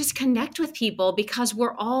 just connect with people because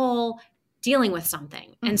we're all dealing with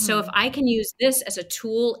something. And so if I can use this as a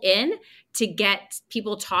tool to get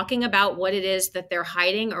people talking about what it is that they're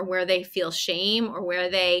hiding or where they feel shame or where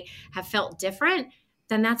they have felt different,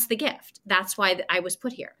 then that's the gift. That's why I was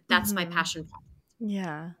put here. That's my passion project.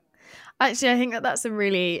 Yeah. Actually, I think that's a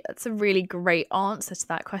really great answer to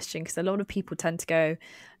that question, because a lot of people tend to go,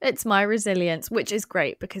 it's my resilience, which is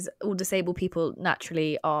great because all disabled people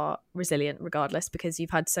naturally are resilient regardless, because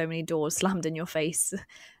you've had so many doors slammed in your face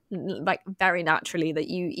like very naturally that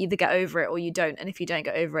you either get over it or you don't. And if you don't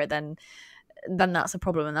get over it, then that's a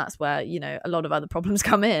problem, and that's where, you know, a lot of other problems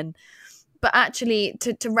come in. But actually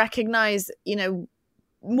to recognize, you know,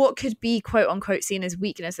 what could be quote unquote seen as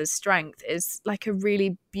weakness as strength is like a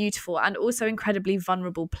really beautiful and also incredibly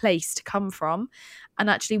vulnerable place to come from. And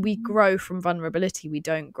actually we grow from vulnerability. We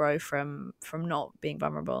don't grow from not being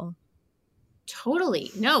vulnerable.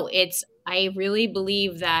 Totally. No, I really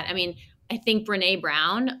believe that. I mean, I think Brene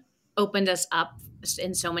Brown opened us up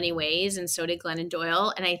in so many ways, and so did Glennon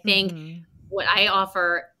Doyle. And I think what I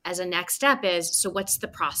offer as a next step is, so what's the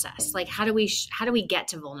process? Like, how do we get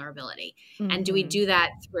to vulnerability? And do we do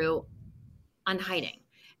that through unhiding?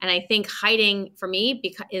 And I think hiding for me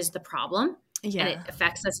is the problem, and it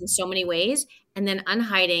affects us in so many ways. And then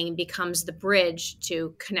unhiding becomes the bridge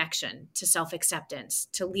to connection, to self-acceptance,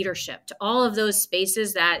 to leadership, to all of those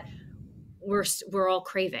spaces that we're all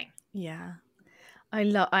craving. Yeah. I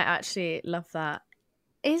actually love that.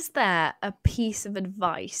 Is there a piece of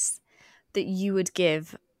advice that you would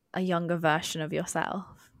give a younger version of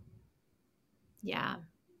yourself? Yeah.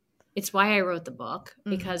 It's why I wrote the book,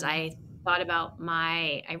 because I thought about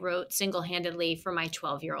I wrote single-handedly for my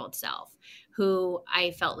 12-year-old self, who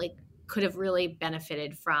I felt like could have really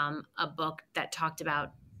benefited from a book that talked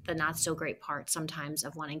about the not so great part sometimes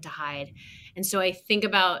of wanting to hide. And so I think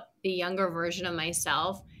about the younger version of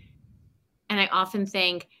myself, and I often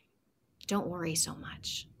think, don't worry so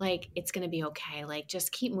much. Like, it's going to be okay. Like,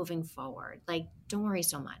 just keep moving forward. Like, don't worry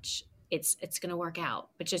so much. It's going to work out,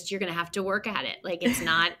 but just, you're going to have to work at it. Like, it's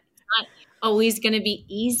not always going to be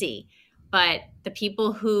easy, but the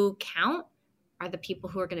people who count are the people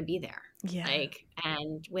who are going to be there. Yeah. Like,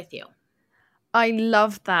 and with you. I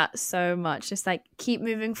love that so much. Just like, keep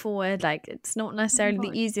moving forward. Like, it's not necessarily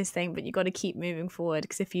the easiest thing, but you got to keep moving forward,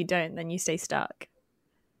 because if you don't, then you stay stuck.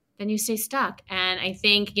 And I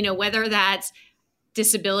think, you know, whether that's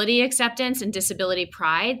disability acceptance and disability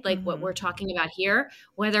pride, like what we're talking about here,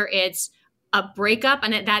 whether it's a breakup,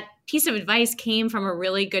 and that piece of advice came from a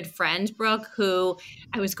really good friend, Brooke, who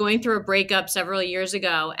I was going through a breakup several years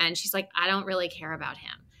ago, and she's like, I don't really care about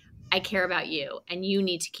him. I care about you, and you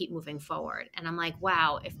need to keep moving forward. And I'm like,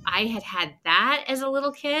 wow, if I had that as a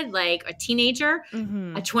little kid, like a teenager,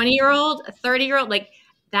 a 20-year-old, a 30-year-old, like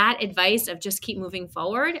that advice of just keep moving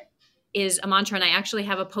forward is a mantra. And I actually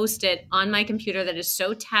have a Post-it on my computer that is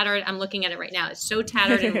so tattered. I'm looking at it right now. It's so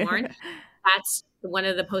tattered and worn. That's one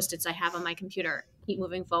of the Post-its I have on my computer. Keep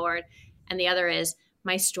moving forward. And the other is,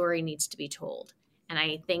 my story needs to be told. And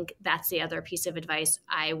I think that's the other piece of advice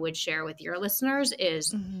I would share with your listeners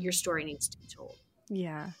is your story needs to be told.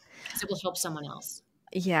 Yeah. Because it will help someone else.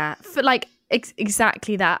 Yeah. For like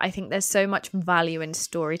exactly that. I think there's so much value in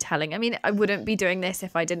storytelling. I mean, I wouldn't be doing this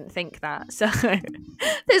if I didn't think that. So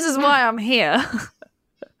this is why I'm here.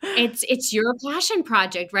 It's your passion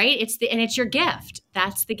project, right? And it's your gift.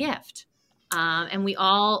 That's the gift. And we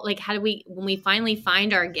all, like, when we finally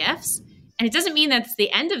find our gifts, and it doesn't mean that's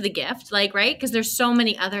the end of the gift, like, right? Because there's so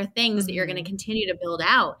many other things that you're going to continue to build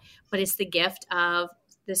out, but it's the gift of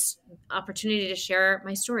this opportunity to share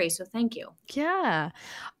my story. So thank you. Yeah.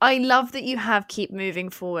 I love that you have keep moving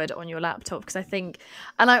forward on your laptop, because I think,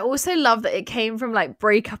 and I also love that it came from like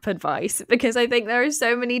breakup advice, because I think there are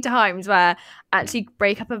so many times where actually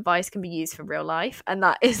breakup advice can be used for real life. And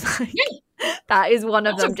that is like, that is one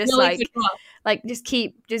of them. Just really just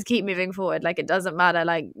keep moving forward. Like, it doesn't matter.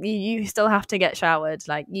 Like, you still have to get showered.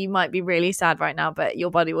 Like, you might be really sad right now, but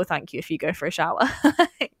your body will thank you if you go for a shower.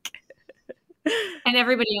 And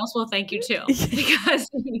everybody else will thank you too, because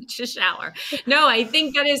you need to shower. No, I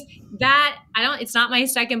think it's not my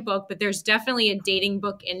second book, but there's definitely a dating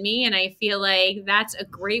book in me. And I feel like that's a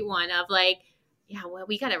great one of like, yeah, well,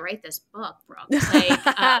 we got to write this book, Brooke.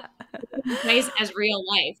 Like, nice as real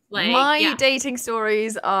life. Like, my dating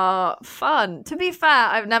stories are fun. To be fair,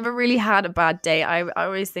 I've never really had a bad date. I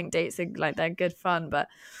always think dates are like, they're good fun, but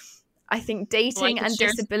I think dating and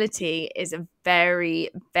disability is a very,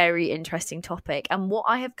 very interesting topic. And what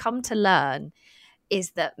I have come to learn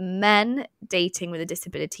is that men dating with a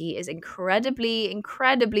disability is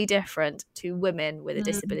incredibly different to women with a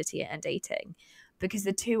disability and dating, because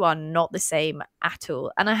the two are not the same at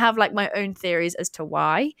all. And I have like my own theories as to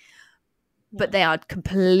why, but they are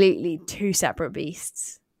completely two separate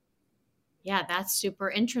beasts. Yeah, that's super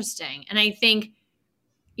interesting. And I think,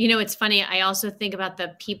 you know, it's funny. I also think about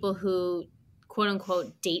the people who quote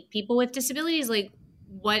unquote date people with disabilities. Like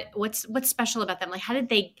what's special about them? Like how did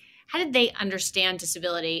they understand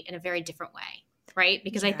disability in a very different way? Right.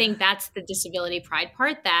 Because I think that's the disability pride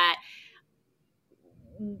part that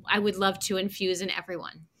I would love to infuse in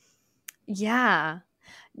everyone. Yeah.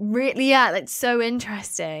 Really, yeah, that's so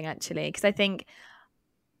interesting actually, because I think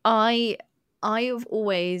I've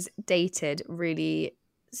always dated really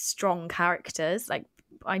strong characters. Like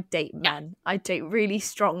I date men. I date really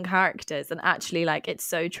strong characters, and actually like it's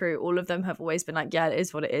so true. All of them have always been like, yeah, it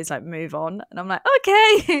is what it is, like move on. And I'm like,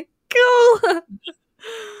 okay, cool.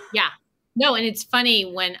 Yeah. No, and it's funny,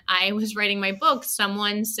 when I was writing my book,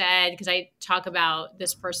 someone said, because I talk about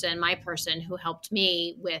this person, my person who helped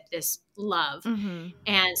me with this love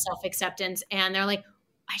and self-acceptance. And they're like,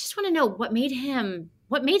 I just want to know what made him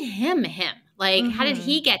him. Like, how did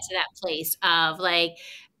he get to that place of like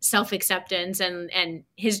self-acceptance and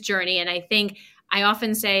his journey? And I think I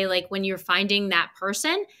often say, like, when you're finding that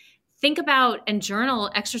person, think about and journal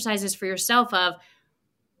exercises for yourself of,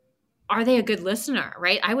 are they a good listener,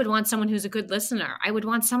 right? I would want someone who's a good listener. I would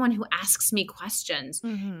want someone who asks me questions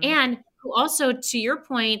and who also, to your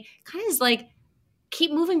point, kind of is like,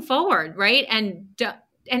 keep moving forward, right? And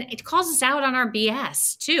it calls us out on our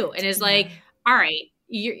BS too. And is like, all right,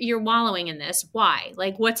 you're wallowing in this. Why?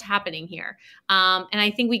 Like, what's happening here? And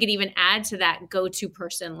I think we could even add to that go-to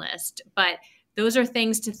person list. But those are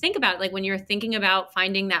things to think about, like when you're thinking about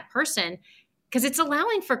finding that person, because it's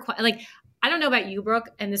allowing for like, I don't know about you, Brooke,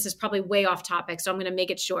 and this is probably way off topic, so I'm going to make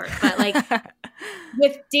it short. But like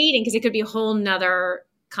with dating, because it could be a whole nother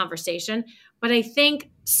conversation. But I think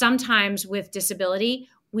sometimes with disability,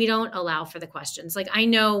 we don't allow for the questions. Like I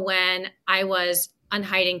know when I was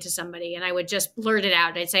unhiding to somebody and I would just blurt it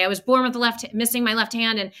out. I'd say I was born with missing my left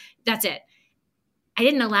hand, and that's it. I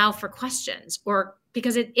didn't allow for questions, or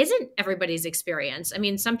because it isn't everybody's experience. I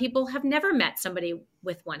mean, some people have never met somebody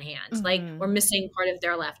with one hand, like, or missing part of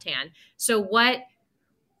their left hand. So why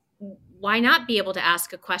not be able to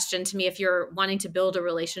ask a question to me if you're wanting to build a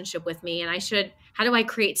relationship with me? And how do I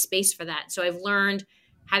create space for that? So I've learned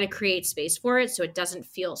how to create space for it, so it doesn't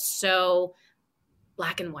feel so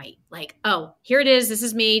black and white. Like, oh, here it is. This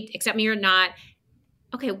is me. Accept me or not.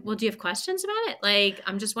 Okay, well, do you have questions about it? Like,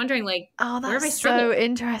 I'm just wondering, like, oh, where have I that's struggled? so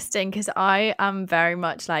interesting, because I am very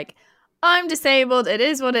much like, I'm disabled. It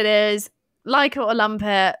is what it is. Like it or lump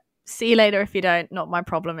it. See you later if you don't. Not my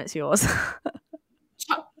problem. It's yours.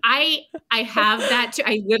 I have that too.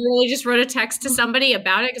 I literally just wrote a text to somebody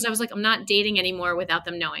about it because I was like, I'm not dating anymore without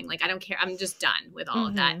them knowing. Like, I don't care. I'm just done with all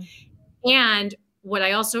of that. And what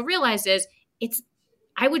I also realized is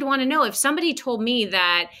I would want to know if somebody told me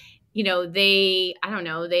that, you know, they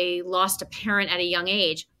lost a parent at a young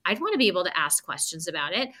age. I'd want to be able to ask questions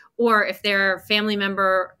about it. Or if their family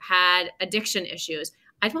member had addiction issues,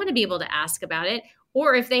 I'd want to be able to ask about it.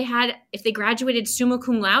 Or if they graduated summa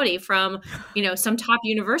cum laude from, you know, some top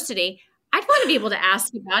university, I'd want to be able to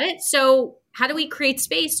ask about it. So how do we create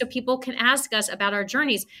space so people can ask us about our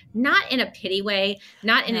journeys, not in a pity way,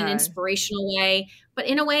 not in an inspirational way, but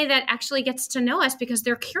in a way that actually gets to know us because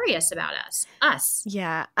they're curious about us.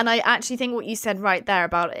 Yeah. And I actually think what you said right there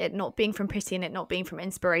about it not being from pity and it not being from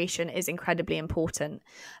inspiration is incredibly important,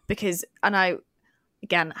 because, and I,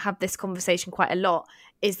 again, have this conversation quite a lot,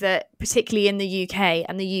 is that particularly in the UK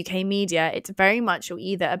and the UK media, it's very much you're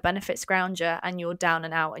either a benefit scrounger and you're down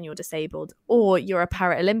and out and you're disabled, or you're a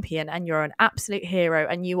para-Olympian and you're an absolute hero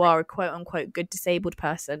and you are a quote unquote good disabled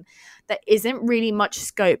person. There isn't really much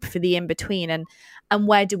scope for the in-between. And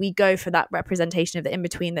where do we go for that representation of the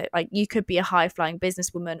in-between, that like you could be a high-flying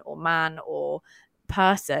businesswoman or man or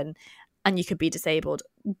person and you could be disabled.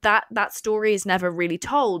 That story is never really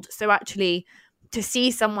told. So actually, to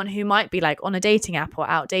see someone who might be like on a dating app or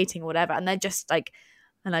out dating or whatever, and they're just like,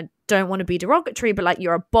 and I don't want to be derogatory, but like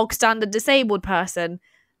you're a bog standard disabled person,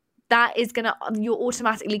 you're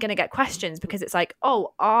automatically going to get questions, because it's like,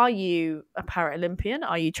 oh, are you a para-Olympian?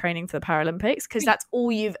 Are you training for the Paralympics? Because that's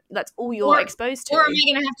all you're exposed to. Or am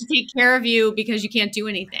I going to have to take care of you because you can't do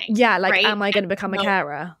anything? Yeah. Like, right? Am I going to become a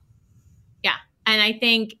carer? Yeah. And I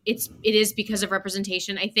think it is because of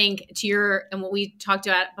representation. I think and what we talked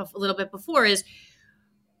about a little bit before is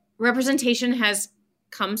representation has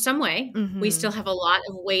come some way. We still have a lot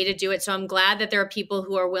of way to do it. So I'm glad that there are people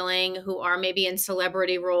who are willing, who are maybe in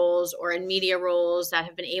celebrity roles or in media roles, that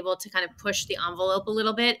have been able to kind of push the envelope a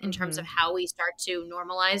little bit in terms of how we start to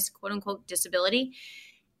normalize, quote unquote, disability.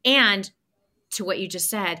 And to what you just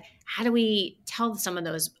said, how do we tell some of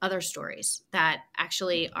those other stories that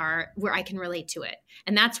actually are where I can relate to it?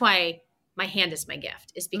 And that's why my hand is my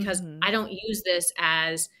gift, is because I don't use this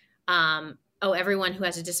as, oh, everyone who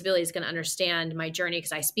has a disability is going to understand my journey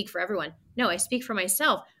because I speak for everyone. No, I speak for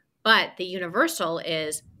myself. But the universal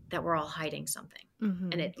is that we're all hiding something,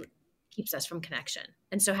 and it keeps us from connection.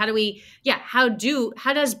 And so how does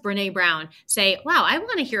Brene Brown say, wow, I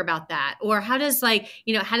want to hear about that? Or how does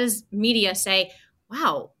media say,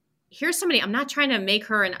 wow, here's somebody, I'm not trying to make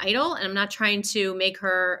her an idol, and I'm not trying to make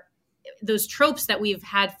her those tropes that we've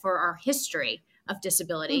had for our history of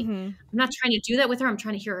disability. I'm not trying to do that with her. I'm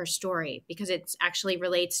trying to hear her story because it actually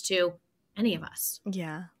relates to any of us.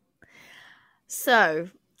 Yeah. So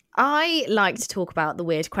I like to talk about the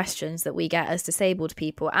weird questions that we get as disabled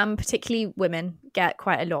people, and particularly women get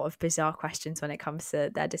quite a lot of bizarre questions when it comes to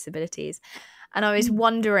their disabilities. And I was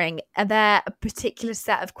wondering, are there a particular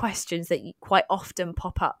set of questions that quite often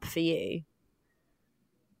pop up for you?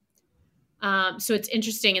 So it's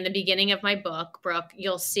interesting. In the beginning of my book, Brooke,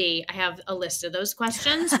 you'll see I have a list of those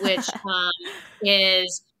questions, which I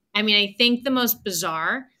think the most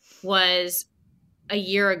bizarre was 2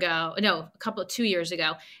 years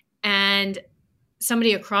ago. And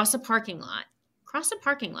somebody across a crowded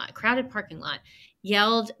parking lot,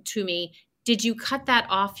 yelled to me, "Did you cut that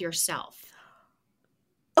off yourself?"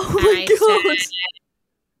 Oh my God. Said,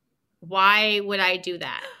 why would I do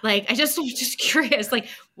that? Like, I'm just curious, like,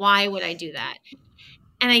 why would I do that?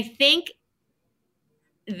 And I think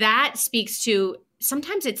that speaks to,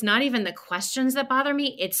 sometimes it's not even the questions that bother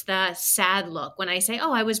me. It's the sad look when I say,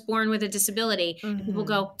 oh, I was born with a disability. And people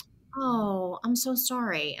go, oh, I'm so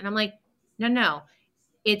sorry. And I'm like, no,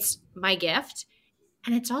 it's my gift.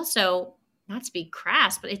 And it's also, not to be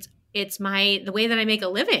crass, but it's the way that I make a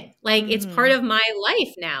living. Like, it's part of my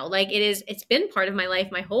life now. Like, it's been part of my life,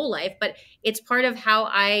 my whole life, but it's part of how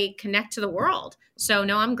I connect to the world. So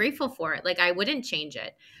no, I'm grateful for it. Like, I wouldn't change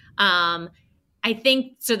it. I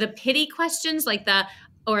think, so the pity questions,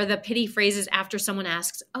 or the pity phrases after someone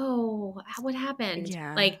asks, oh, what happened?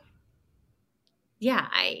 Yeah. Like, yeah,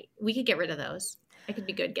 we could get rid of those. I could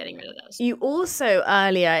be good getting rid of those. You also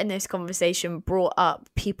earlier in this conversation brought up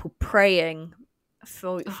people praying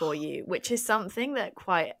for you, which is something that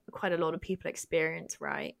quite a lot of people experience,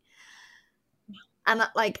 right? And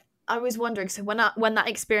I was wondering, so when that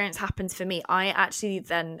experience happens for me, I actually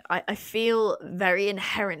then I feel very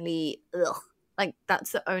inherently like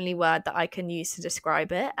that's the only word that I can use to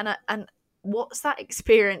describe it. And what's that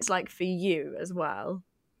experience like for you as well?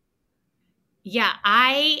 Yeah,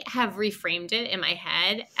 I have reframed it in my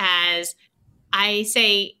head as, I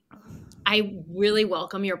say, I really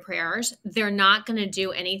welcome your prayers. They're not going to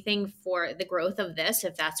do anything for the growth of this,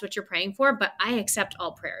 if that's what you're praying for, but I accept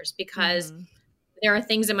all prayers because there are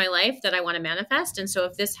things in my life that I want to manifest. And so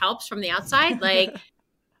if this helps from the outside, like,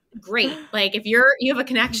 great. Like, if you have a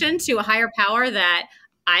connection to a higher power that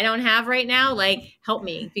I don't have right now, like, help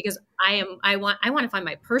me, because I want to find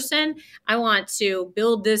my person. I want to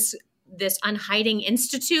build this Unhiding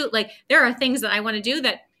Institute. Like, there are things that I want to do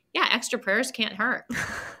that, yeah, extra prayers can't hurt,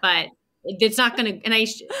 but it's not going to, and I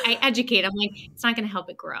educate. I'm like, it's not going to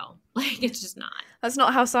help it grow. Like, it's just not. That's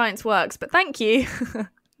not how science works, but thank you.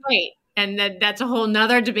 Right. And that's a whole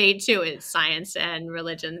nother debate too, is science and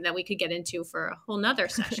religion, that we could get into for a whole nother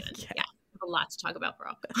session. Yeah. A lot to talk about,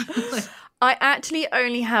 Brooke. I actually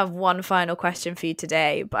only have one final question for you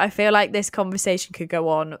today, but I feel like this conversation could go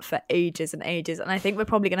on for ages and ages, and I think we're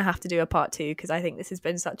probably going to have to do a part 2 because I think this has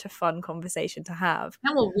been such a fun conversation to have.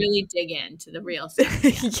 And we'll really dig into the real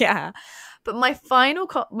stuff. Yeah. But my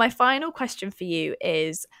final question for you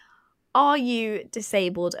is, are you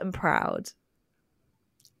disabled and proud?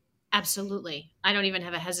 Absolutely. I don't even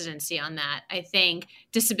have a hesitancy on that. I think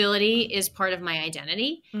disability is part of my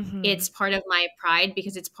identity. It's part of my pride,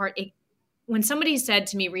 because when somebody said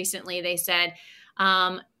to me recently, they said,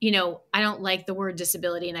 I don't like the word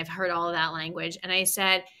disability, and I've heard all of that language. And I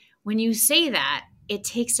said, when you say that, it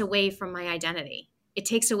takes away from my identity. It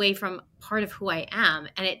takes away from part of who I am,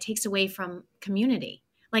 and it takes away from community.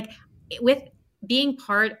 Like, with being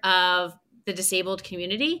part of the disabled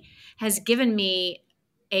community has given me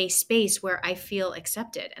a space where I feel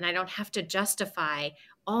accepted, and I don't have to justify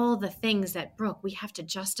all the things that, Brooke, we have to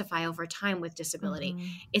justify over time with disability.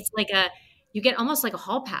 It's like you get almost like a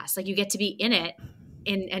hall pass, like you get to be in it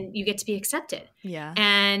and you get to be accepted. Yeah.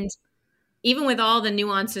 And even with all the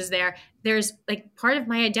nuances there's like part of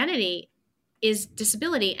my identity is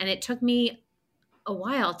disability. And it took me a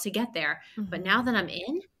while to get there. But now that I'm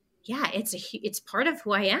in, it's part of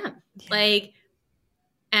who I am. Yeah. Like,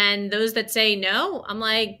 and those that say no, I'm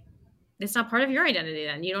like, it's not part of your identity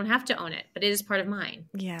then. You don't have to own it, but it is part of mine.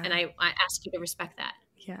 Yeah. And I ask you to respect that.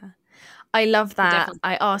 Yeah. I love that. Definitely.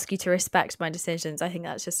 I ask you to respect my decisions. I think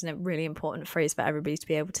that's just a really important phrase for everybody to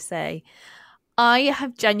be able to say. I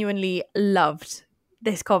have genuinely loved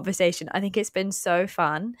this conversation. I think it's been so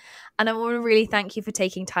fun. And I want to really thank you for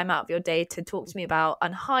taking time out of your day to talk to me about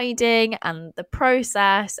Unhiding and the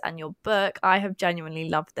process and your book. I have genuinely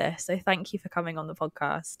loved this. So thank you for coming on the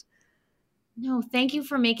podcast. No, thank you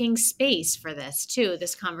for making space for this too,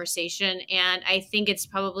 this conversation. And I think it's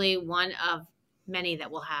probably one of many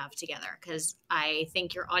that we'll have together, because I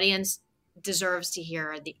think your audience deserves to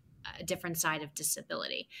hear a different side of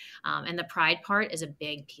disability. And the pride part is a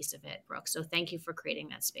big piece of it, Brooke. So thank you for creating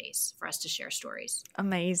that space for us to share stories.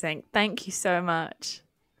 Amazing. Thank you so much.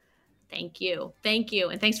 Thank you. Thank you.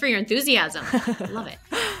 And thanks for your enthusiasm. Love it.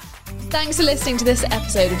 Thanks for listening to this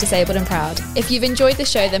episode of Disabled and Proud. If you've enjoyed the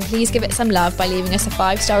show, then please give it some love by leaving us a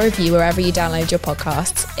 5-star review wherever you download your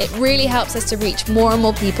podcasts. It really helps us to reach more and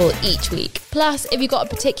more people each week. Plus, if you've got a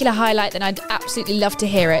particular highlight, then I'd absolutely love to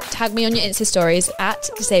hear it. Tag me on your Insta stories at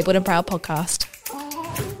Disabled and Proud Podcast.